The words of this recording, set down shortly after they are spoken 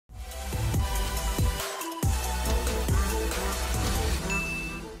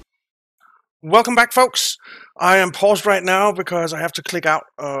Welcome back, folks. I am paused right now because I have to click out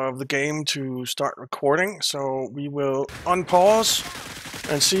of the game to start recording. So we will unpause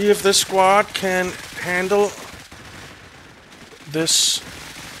and see if this squad can handle this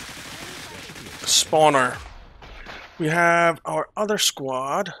spawner. We have our other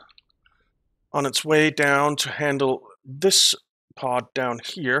squad on its way down to handle this pod down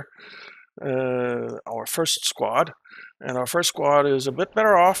here, our first squad. And our first squad is a bit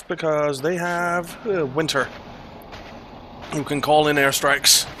better off because they have Winter, who can call in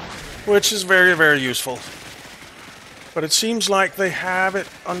airstrikes, which is very, very useful. But it seems like they have it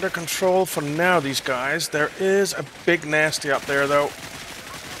under control for now, these guys. There is a big nasty up there, though,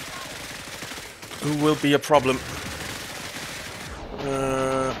 who will be a problem.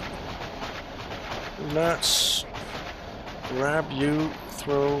 Let's grab you,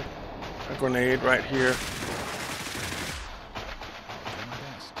 throw a grenade right here.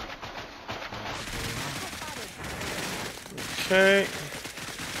 Okay.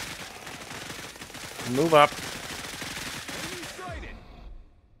 Move up.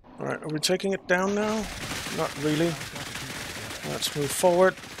 Alright, are we taking it down now? Not really. Let's move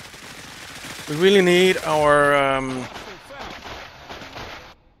forward. We really need our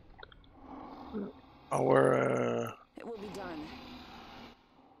It will be done.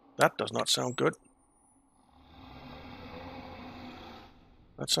 That does not sound good.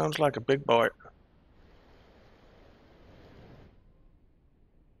 That sounds like a big boy.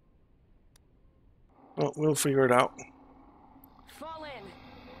 Well, we'll figure it out. Fall in.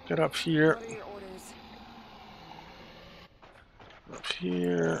 Get up here. What are your orders? Up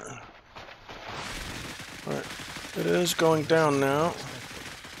here. Alright. It is going down now.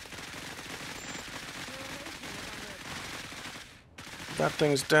 That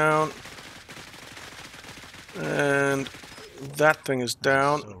thing's down. And that thing is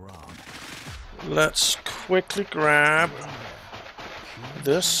down. Let's quickly grab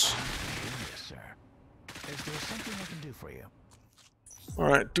this.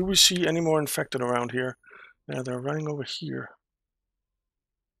 Alright, do we see any more infected around here? Yeah, they're running over here.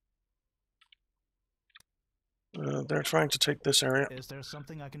 They're trying to take this area. Is there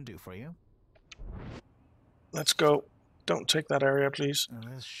something I can do for you? Let's go. Don't take that area, please.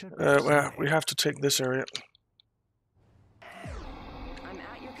 This should Well, we have to take this area. I'm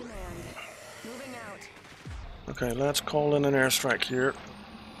at your command. Moving out. Okay, let's call in an airstrike here.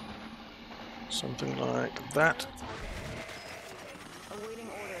 Something like that. Awaiting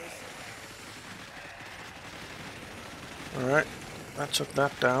orders. Alright, that took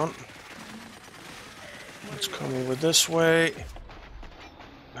that down. Let's come over this way.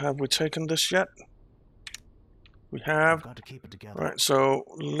 Have we taken this yet? We have. Got to keep it together. Alright, so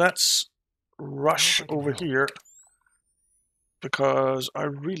let's rush over here because I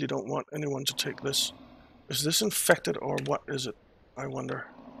really don't want anyone to take this. Is this infected or what is it? I wonder.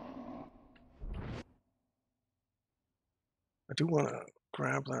 I do want to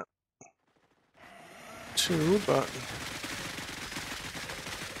grab that too, but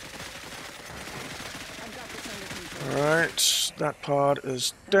alright, that pod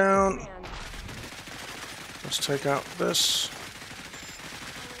is down. Let's take out this.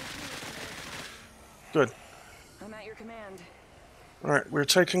 Good. I'm at your command. Alright, we're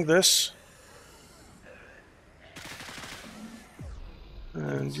taking this.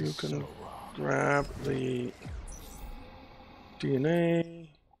 And you can grab the DNA.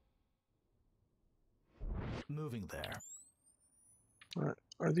 Moving there. Alright,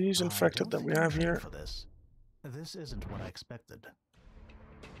 are these infected that we have here? For this. This isn't what I expected.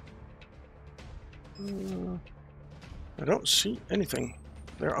 I don't see anything.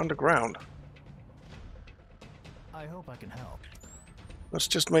 They're underground. I hope I can help. Let's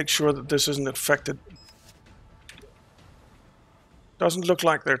just make sure that this isn't infected. Doesn't look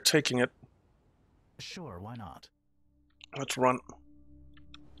like they're taking it. Sure, why not? Let's run.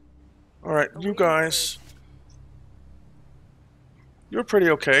 Alright, you guys. You're pretty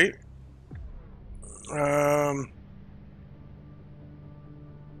okay.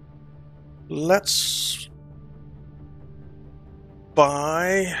 Let's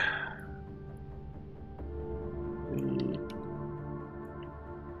buy the...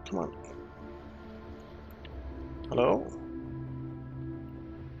 Come on. Hello?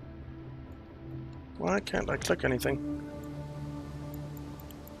 Why can't I click anything?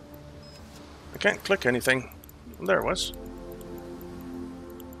 I can't click anything. There it was.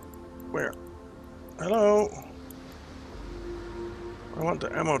 Where? Hello? I want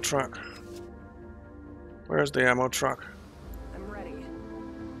the ammo truck. Where's the ammo truck? I'm ready.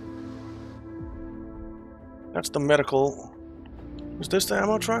 That's the medical. Is this the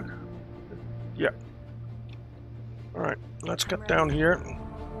ammo truck? Yeah. Alright, let's get down here.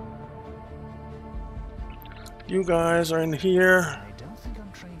 You guys are in here. I don't think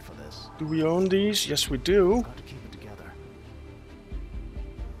I'm trained for this. Do we own these? Yes, we do. Got to keep it together.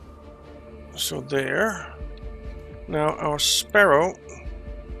 So there. Now our Sparrow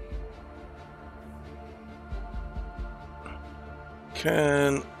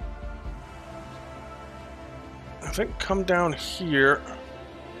can, I think, come down here.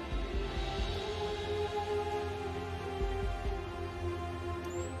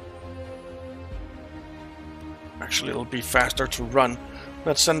 Actually, it'll be faster to run.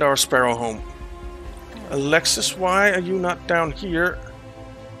 Let's send our Sparrow home. Alexis, why are you not down here?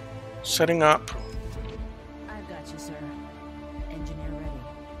 Setting up. I've got you, sir. Engineer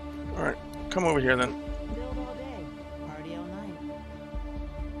ready. Alright, come over here then. Build all day, party all night.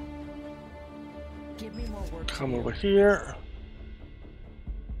 Give me more work. Come over here.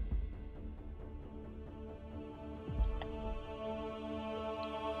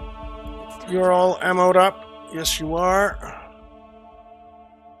 You're all ammoed up. Yes, you are.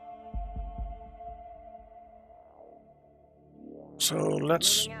 So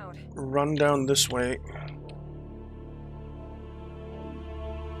let's Moving out. run down this way.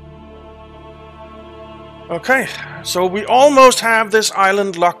 Okay, so we almost have this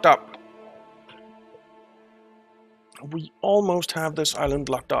island locked up. We almost have this island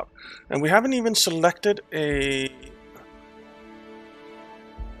locked up. And we haven't even selected a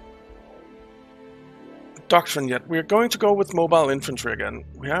doctrine yet. We're going to go with mobile infantry again.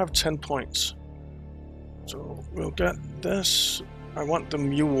 We have 10 points. So we'll get this. I want the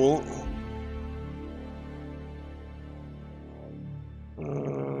mule.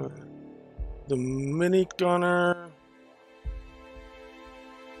 The mini gunner.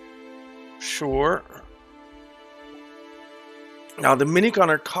 Sure. Now the mini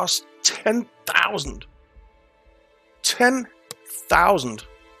gunner costs 10,000. 10,000.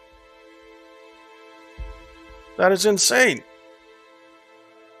 That is insane.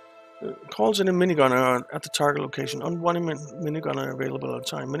 Calls in a minigunner at the target location. On one minigunner available at a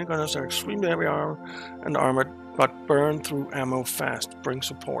time. Minigunners are extremely heavy and armored, but burn through ammo fast. Bring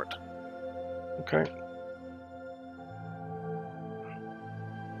support. Okay.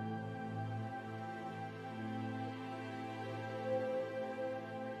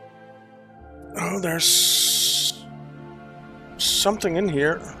 Oh, there's something in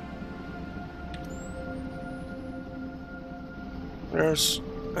here. There's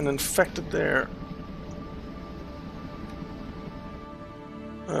an infected there.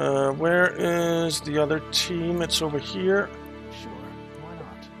 Where is the other team? It's over here. Sure, why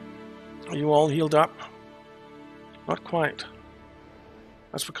not? Are you all healed up? Not quite.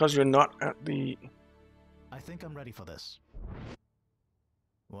 That's because you're not at the... I think I'm ready for this.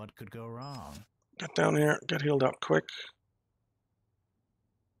 What could go wrong? Get down here, get healed up quick.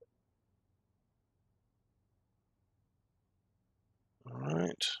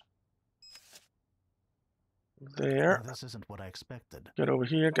 Alright. There. This isn't what I expected. Get over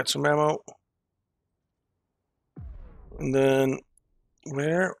here, get some ammo. And then,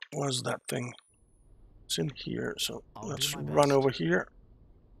 where was that thing? It's in here, so let's run over here.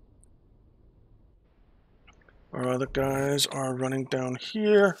 Our other guys are running down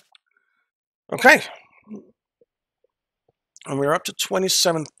here. Okay. And we're up to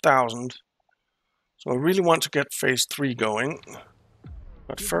 27,000. So I really want to get phase 3 going.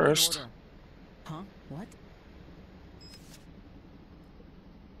 But Give me an first... order. Huh? What?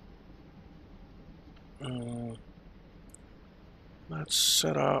 Let's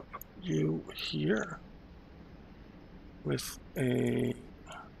set up you here with a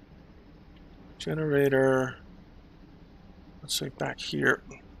generator, let's say back here.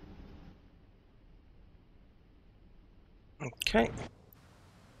 Okay.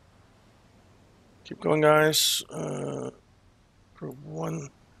 Keep going, guys. Group 1,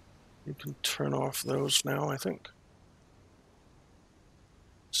 you can turn off those now, I think.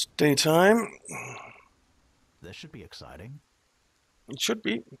 It's daytime. This should be exciting. It should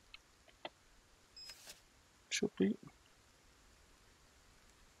be. Should be.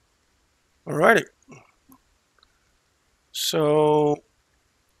 Alrighty. So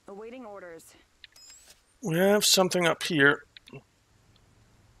Awaiting orders. we have something up here.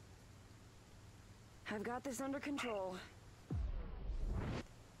 I've got this under control.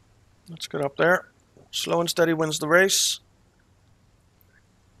 Let's get up there. Slow and steady wins the race.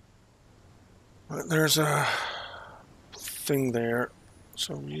 Right, there's a thing there.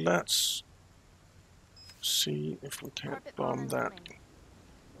 So let's see if we can't Carpet bomb bomber that. incoming.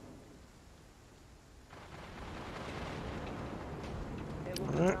 It will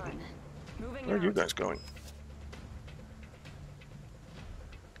be Alright. done. Moving are you guys going?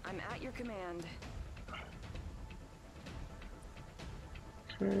 I'm at your command.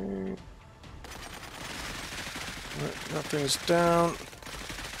 Okay. Right, that thing is down.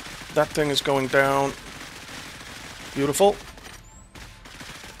 That thing is going down. Beautiful.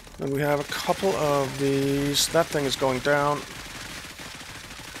 Then we have a couple of these. That thing is going down.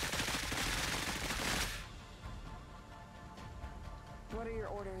 What are your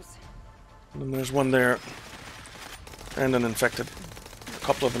orders? And then there's one there. And an infected. A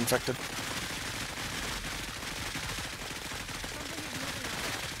couple of infected.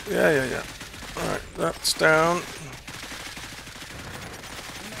 Yeah. Alright, that's down.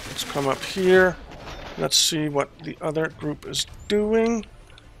 Let's come up here. Let's see what the other group is doing.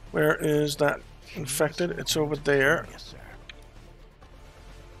 Where is that infected? It's over there. Yes, sir.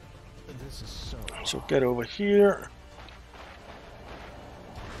 This is So get over here.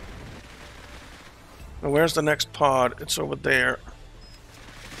 Now where's the next pod? It's over there.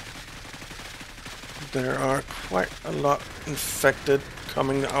 There are quite a lot infected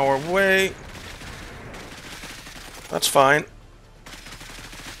coming our way. That's fine.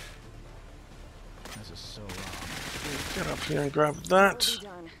 This is so wrong. Get up here and grab that. We'll be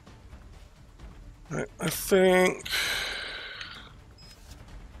done. Right, I think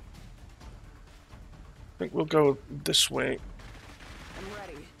we'll go this way. I'm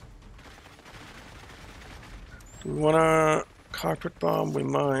ready. Do we want a carpet bomb? We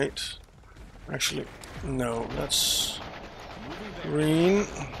might. Actually, no. Let's green.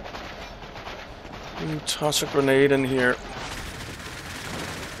 You toss a grenade in here.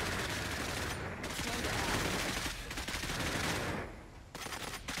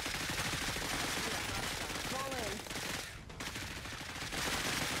 Fall in.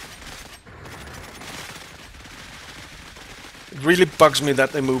 It really bugs me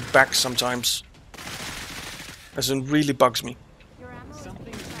that they move back sometimes. As in, really bugs me. Your ammo.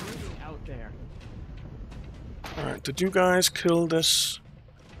 Something's moving out there. Alright, did you guys kill this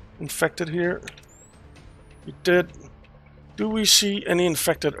infected here? You did. Do we see any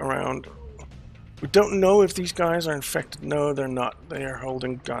infected around? We don't know if these guys are infected. No, they're not. They are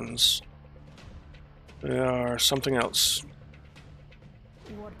holding guns. They are something else.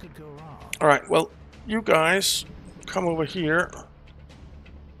 What could go wrong? Alright, well, you guys come over here.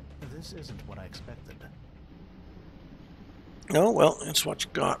 This isn't what I expected. Oh, well, it's what you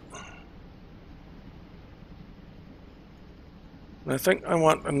got. And I think I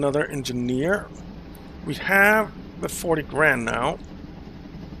want another engineer. We have the 40 grand now.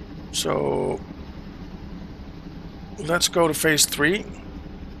 So let's go to phase 3.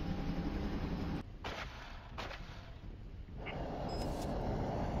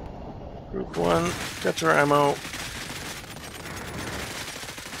 Group 1, get your ammo.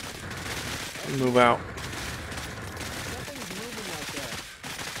 And move out. Something's moving out there.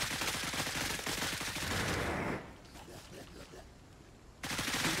 I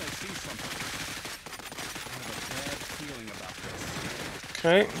think I see something. I have a bad feeling about this.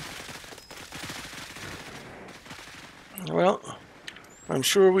 Okay. Well, I'm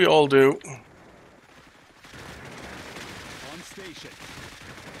sure we all do. On station.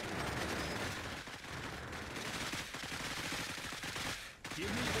 Give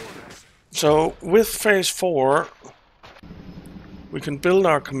me orders. So with phase 4, we can build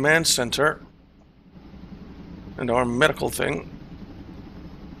our command center and our medical thing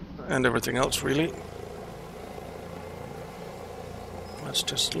and everything else, really. Let's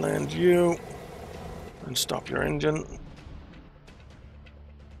just land you and stop your engine.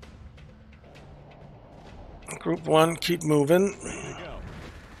 Group 1, keep moving. Here we go.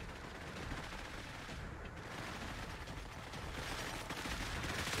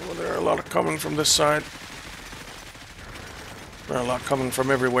 Oh, there are a lot coming from this side. There are a lot coming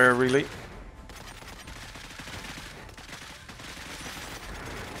from everywhere, really.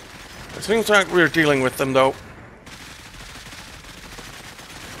 It seems like we're dealing with them, though.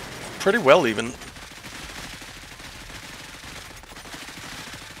 Pretty well, even. As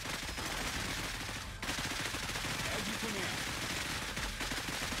you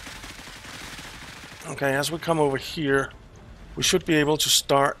command. Okay, as we come over here, we should be able to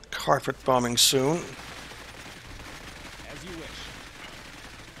start carpet bombing soon. As you wish.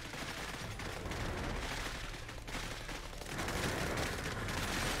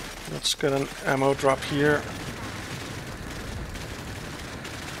 Let's get an ammo drop here.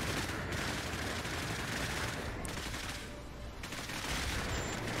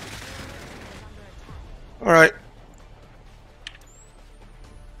 Alright.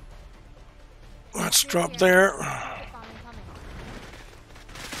 Let's drop there.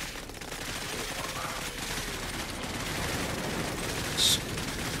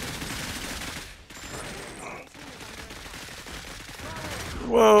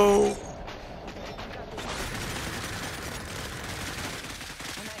 Whoa.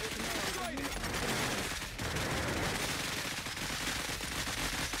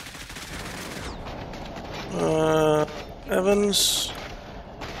 Evans.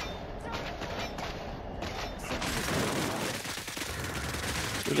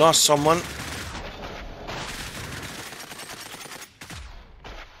 We lost someone.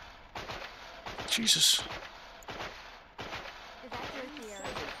 Jesus.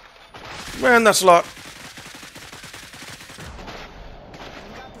 Man, that's a lot.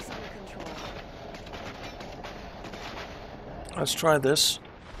 Got this under control. Let's try this.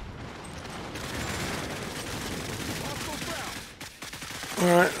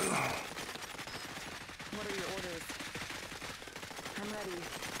 Alright. What are your orders? I'm ready.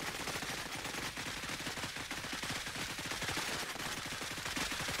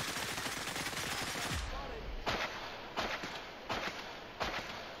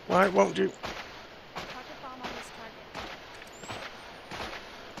 Why won't you? Rocket bomb on this target.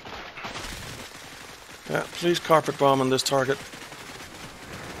 Yeah, please carpet bomb on this target.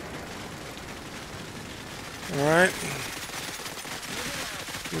 Alright.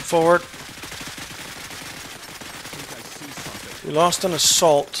 Move forward. I think I see something. We lost an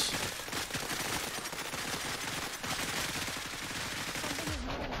assault.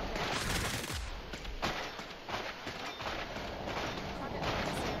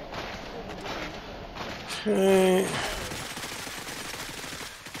 Okay.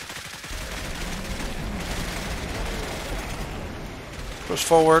 Push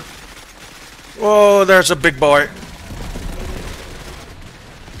forward. Whoa, there's a big boy.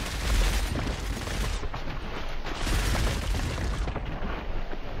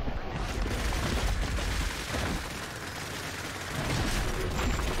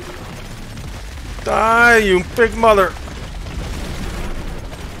 Die, you big mother.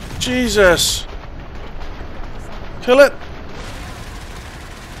 Jesus. Kill it.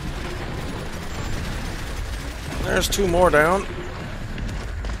 There's two more down.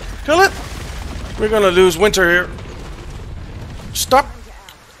 Kill it. We're gonna lose winter here. Stop.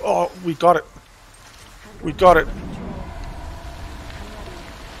 Oh, we got it. We got it.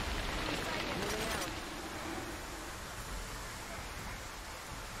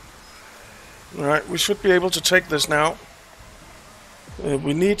 Alright, we should be able to take this now.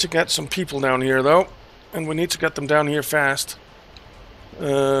 We need to get some people down here, though. And we need to get them down here fast.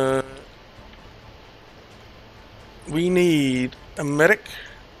 We need a medic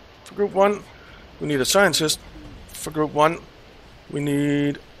for Group 1. We need a scientist for Group 1. We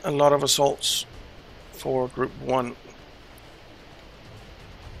need a lot of assaults for Group 1.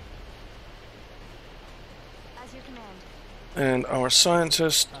 As your command. And our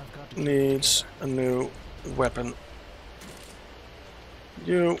scientist needs a new weapon.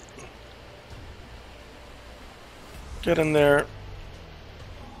 You get in there.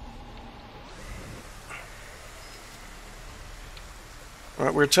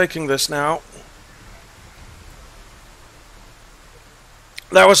 Alright, we're taking this now.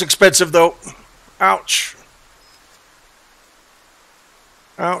 That was expensive though. Ouch.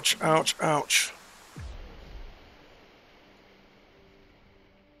 Ouch, ouch, ouch.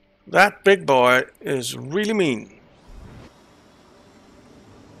 That big boy is really mean.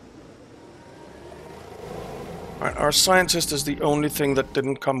 Alright, our scientist is the only thing that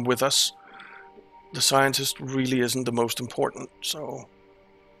didn't come with us. The scientist really isn't the most important, so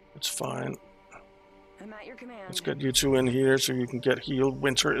it's fine. I'm at your command. Let's get you two in here so you can get healed.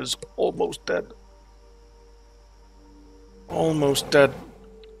 Winter is almost dead. Almost dead.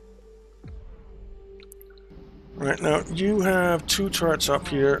 Right, now you have two turrets up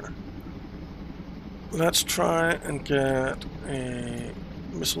here. Let's try and get a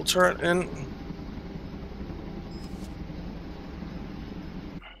missile turret in.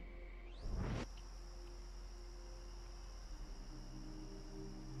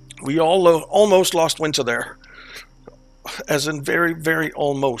 We almost lost winter there. As in very, very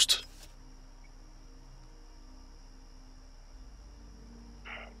almost.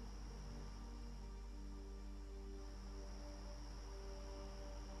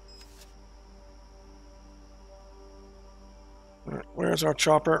 Right, where's our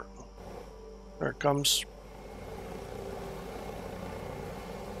chopper? There it comes.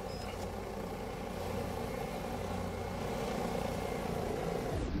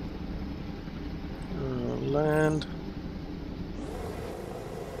 Land.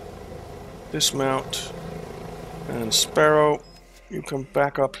 Dismount. And Sparrow, you come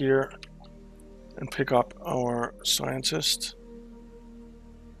back up here and pick up our scientist.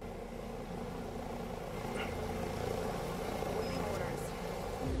 Awaiting orders.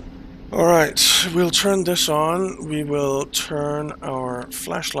 Alright, we'll turn this on. We will turn our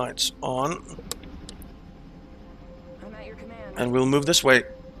flashlights on. I'm at your command. And we'll move this way.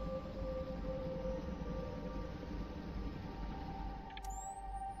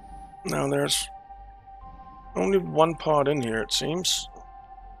 Now there's only one pod in here, it seems.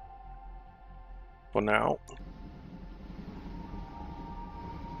 For now.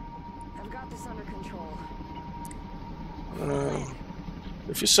 I've got this under control.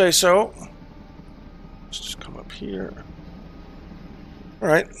 If you say so. Let's just come up here.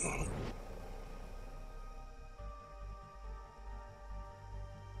 Alright.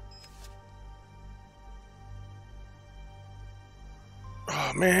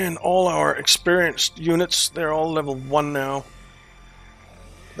 Oh man, all our experienced units, they're all level 1 now.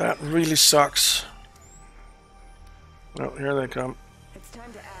 That really sucks. Oh, here they come. It's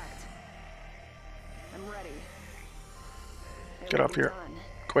time to act. I'm ready. It Get will up be here. done.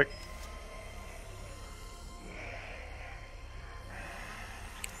 Quick.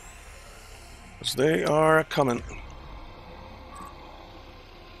 'Cause they are coming.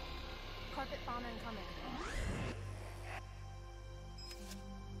 Carpet bomb incoming.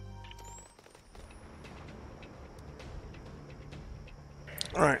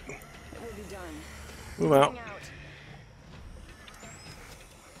 Alright, It will be done. move out. Moving out.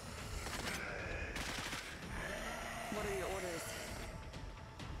 What are your orders?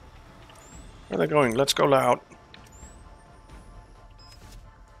 Where are they going? Let's go loud.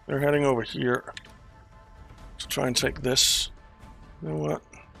 They're heading over here to try and take this. You know what?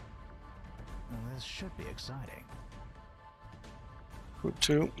 Well, this should be exciting. Group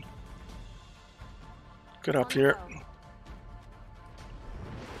 2. Get up On the here. go. I'm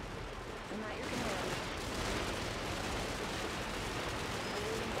at your command.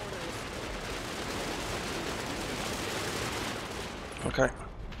 Awaiting orders. Okay.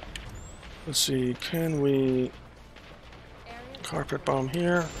 Let's see, can we Area carpet bomb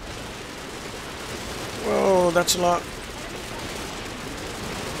here? Whoa, that's a lot.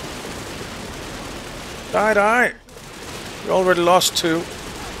 Die, die! We already lost 2.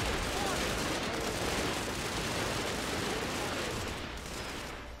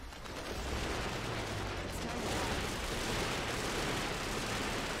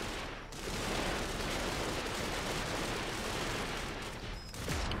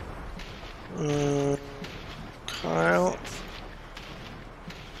 Kyle.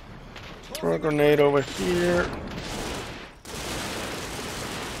 Throw a grenade over here.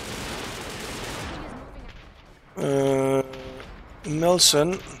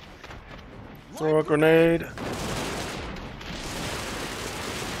 Nelson. Throw a grenade.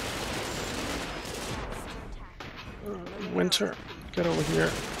 Winter, get over here.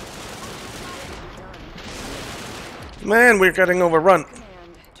 Man, we're getting overrun. command.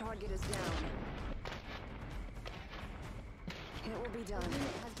 Target is down. It will be done. Unit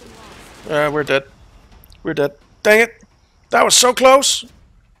has been lost. We're dead. We're dead. Dang it! That was so close!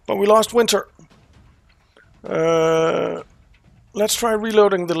 But we lost Winter. Let's try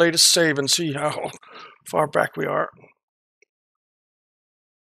reloading the latest save and see how far back we are.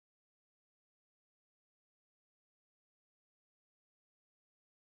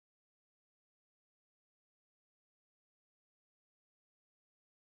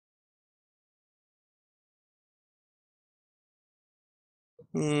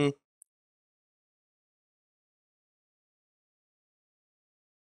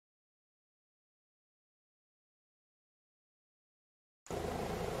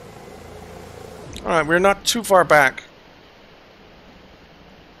 Alright, we're not too far back.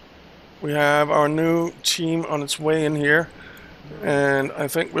 We have our new team on its way in here. And I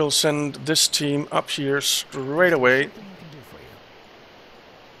think we'll send this team up here straight away. Something I can do for you.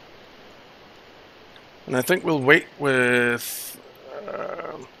 And I think we'll wait with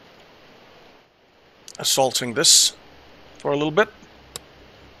assaulting this for a little bit.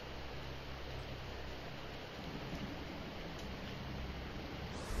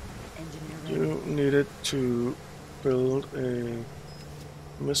 You needed to build a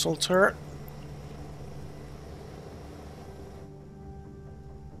missile turret.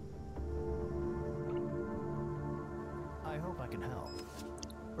 I hope I can help.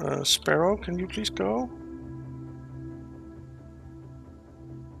 Sparrow, can you please go?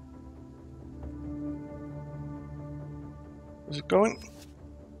 Is it going?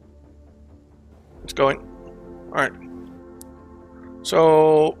 It's going. Alright.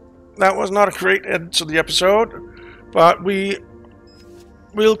 So, that was not a great end to the episode, but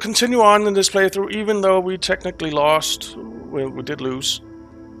we'll continue on in this playthrough, even though we technically lost. Well, we did lose.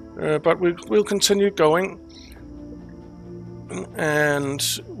 But we'll continue going.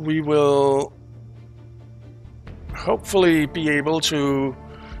 and we will hopefully be able to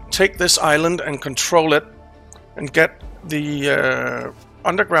take this island and control it and get the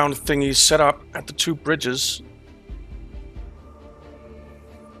underground thingies set up at the 2 bridges.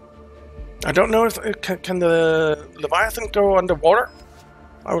 I don't know if can the Leviathan go underwater.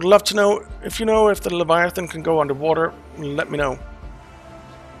 I would love to know if you know if the Leviathan can go underwater. Let me know.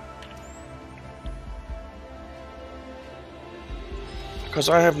 Because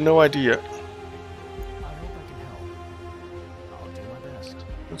I have no idea. I hope I can help. I'll do my best.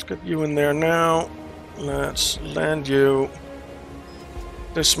 Let's get you in there now. Let's land you.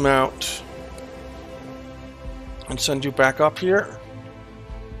 Dismount. And send you back up here.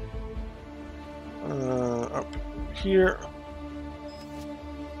 Up here.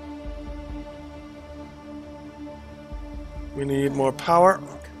 We need more power.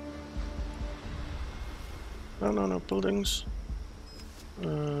 No, buildings.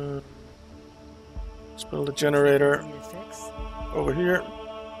 Let's build a generator over here.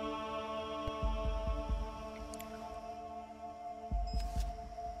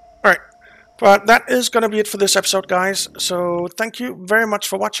 Alright, but that is going to be it for this episode, guys. So thank you very much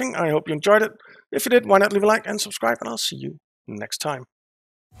for watching. I hope you enjoyed it. If you did, why not leave a like and subscribe, and I'll see you next time.